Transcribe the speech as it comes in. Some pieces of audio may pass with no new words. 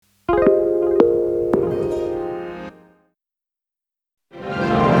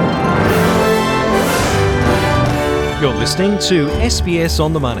listening to SBS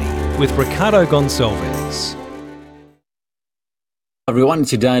On The Money with Ricardo Gonçalves. Everyone,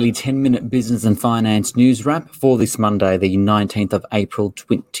 it's your daily 10-minute business and finance news wrap for this Monday, the 19th of April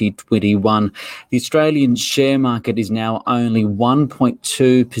 2021. The Australian share market is now only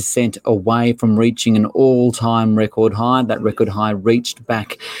 1.2% away from reaching an all-time record high. That record high reached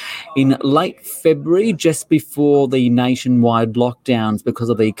back in late February, just before the nationwide lockdowns because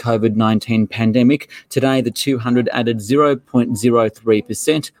of the COVID-19 pandemic. Today, the 200 added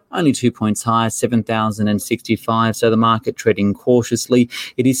 0.03%, only 2 points higher, 7,065. So the market trading cautiously.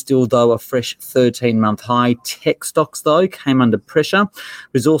 It is still, though, a fresh 13-month high. Tech stocks, though, came under pressure.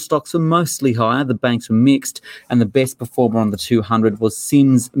 Resource stocks were mostly higher. The banks were mixed. And the best performer on the 200 was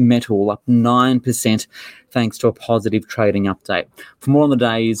Sims Metal, up 9%, thanks to a positive trading update. For more on the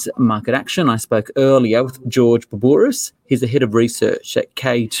day's market action, I spoke earlier with George Babouris. He's the head of research at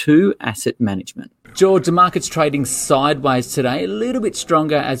K2 Asset Management. George, the market's trading sideways today, a little bit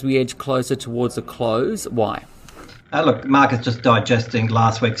stronger as we edge closer towards the close. Why? Look, the market's just digesting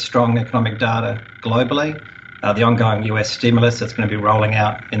last week's strong economic data globally, the ongoing US stimulus that's going to be rolling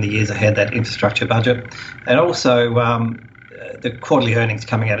out in the years ahead, that infrastructure budget, and also the quarterly earnings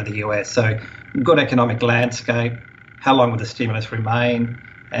coming out of the US. So good economic landscape, how long will the stimulus remain,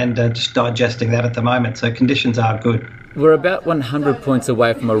 and just digesting that at the moment. So conditions are good. We're about 100 points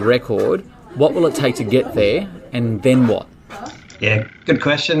away from a record. What will it take to get there, and then what? Yeah, good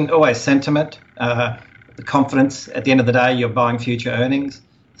question. Always sentiment, the confidence. At the end of the day, you're buying future earnings.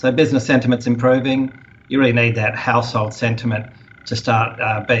 So business sentiment's improving. You really need that household sentiment to start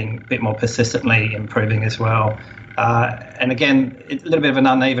being a bit more persistently improving as well. And again, it's a little bit of an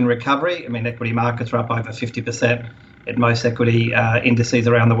uneven recovery. I mean, equity markets are up over 50% at most equity indices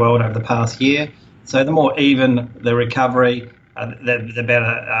around the world over the past year. So the more even the recovery, the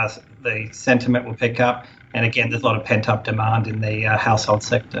better the sentiment will pick up. And again, there's a lot of pent-up demand in the household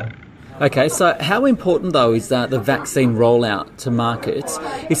sector. Okay, so how important, though, is the vaccine rollout to markets,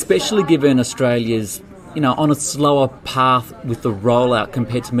 especially given Australia's, on a slower path with the rollout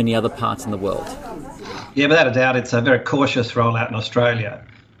compared to many other parts in the world? Yeah, without a doubt, it's a very cautious rollout in Australia.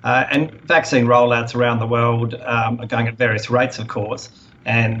 And vaccine rollouts around the world are going at various rates, of course,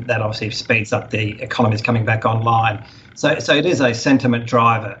 and that obviously speeds up the economies coming back online. So it is a sentiment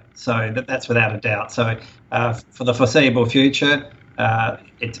driver, so that's without a doubt. So for the foreseeable future,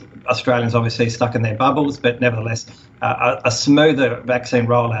 Australians obviously stuck in their bubbles, but nevertheless, a smoother vaccine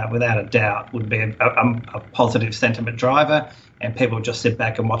rollout, without a doubt, would be a positive sentiment driver, and people just sit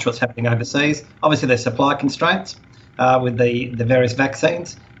back and watch what's happening overseas. Obviously, there's supply constraints with the various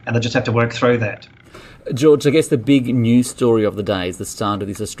vaccines, and they just have to work through that. George, I guess the big news story of the day is the start of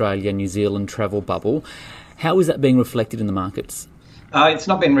this Australia-New Zealand travel bubble. How is that being reflected in the markets? It's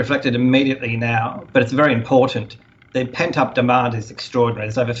not been reflected immediately now, but it's very important. The pent-up demand is extraordinary.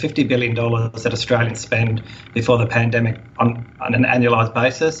 There's over $50 billion that Australians spend before the pandemic on an annualised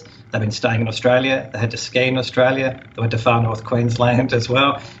basis. They've been staying in Australia. They had to ski in Australia. They went to far north Queensland as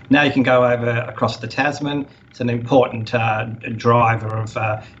well. Now you can go over across the Tasman. It's an important driver of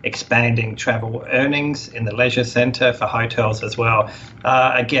expanding travel earnings in the leisure centre for hotels as well.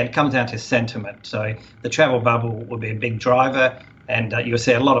 Again, it comes down to sentiment. So the travel bubble will be a big driver. And you'll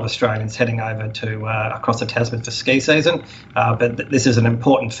see a lot of Australians heading over to across the Tasman for ski season. But this is an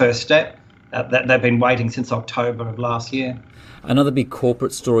important first step. That they've been waiting since October of last year. Another big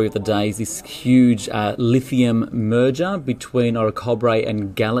corporate story of the day is this huge lithium merger between Orocobre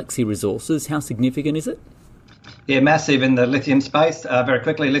and Galaxy Resources. How significant is it? Yeah, massive in the lithium space. Very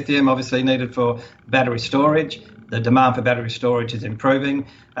quickly, lithium obviously needed for battery storage. The demand for battery storage is improving,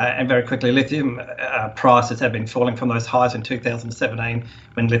 and very quickly lithium prices have been falling from those highs in 2017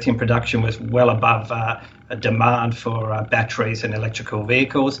 when lithium production was well above a demand for batteries and electrical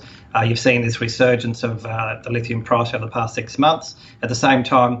vehicles. You've seen this resurgence of the lithium price over the past 6 months. At the same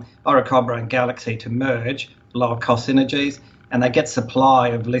time, Orocobre and Galaxy to merge, lower cost synergies, and they get supply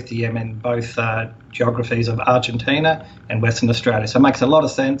of lithium in both geographies of Argentina and Western Australia. So it makes a lot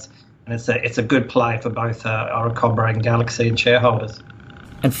of sense. And it's a good play for both Orocobre and Galaxy and shareholders.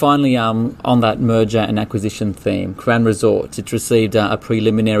 And finally, on that merger and acquisition theme, Crown Resorts, it's received a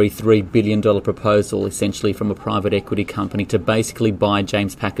preliminary $3 billion proposal, essentially from a private equity company, to basically buy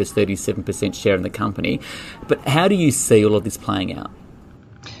James Packer's 37% share in the company. But how do you see all of this playing out?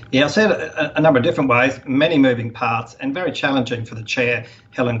 Yeah, I've said a number of different ways, many moving parts, and very challenging for the chair,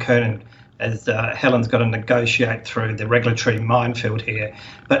 Helen Coonan, as Helen's got to negotiate through the regulatory minefield here.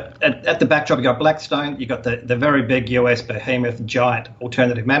 But at the backdrop, you've got Blackstone, you've got the very big US behemoth giant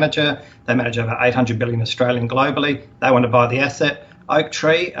alternative manager. They manage over 800 billion Australian globally. They want to buy the asset.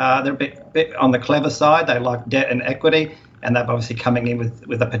 Oaktree, they're a bit on the clever side. They like debt and equity, and they're obviously coming in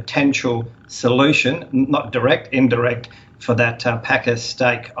with a potential solution, not direct, indirect, for that Packer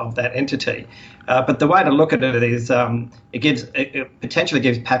stake of that entity. But the way to look at it is it potentially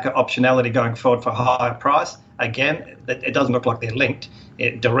gives Packer optionality going forward for a higher price. Again, it doesn't look like they're linked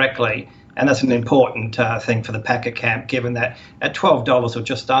directly, and that's an important thing for the Packer camp, given that at $12 or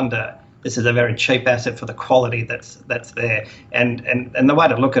just under, this is a very cheap asset for the quality that's there. And the way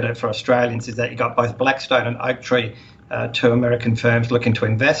to look at it for Australians is that you've got both Blackstone and Oaktree, two American firms looking to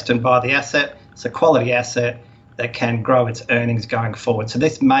invest and buy the asset. It's a quality asset that can grow its earnings going forward. So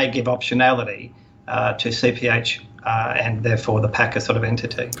this may give optionality to CPH and therefore the Packer sort of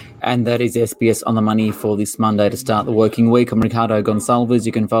entity. And that is SBS On The Money for this Monday to start the working week. I'm Ricardo Gonçalves.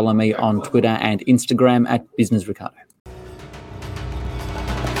 You can follow me on Twitter and Instagram at Business Ricardo.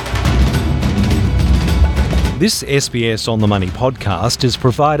 This SBS On The Money podcast is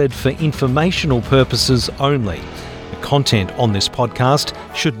provided for informational purposes only. The content on this podcast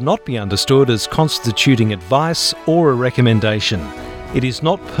should not be understood as constituting advice or a recommendation. It is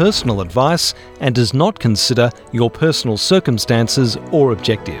not personal advice and does not consider your personal circumstances or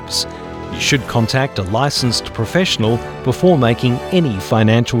objectives. You should contact a licensed professional before making any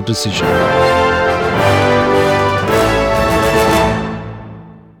financial decision.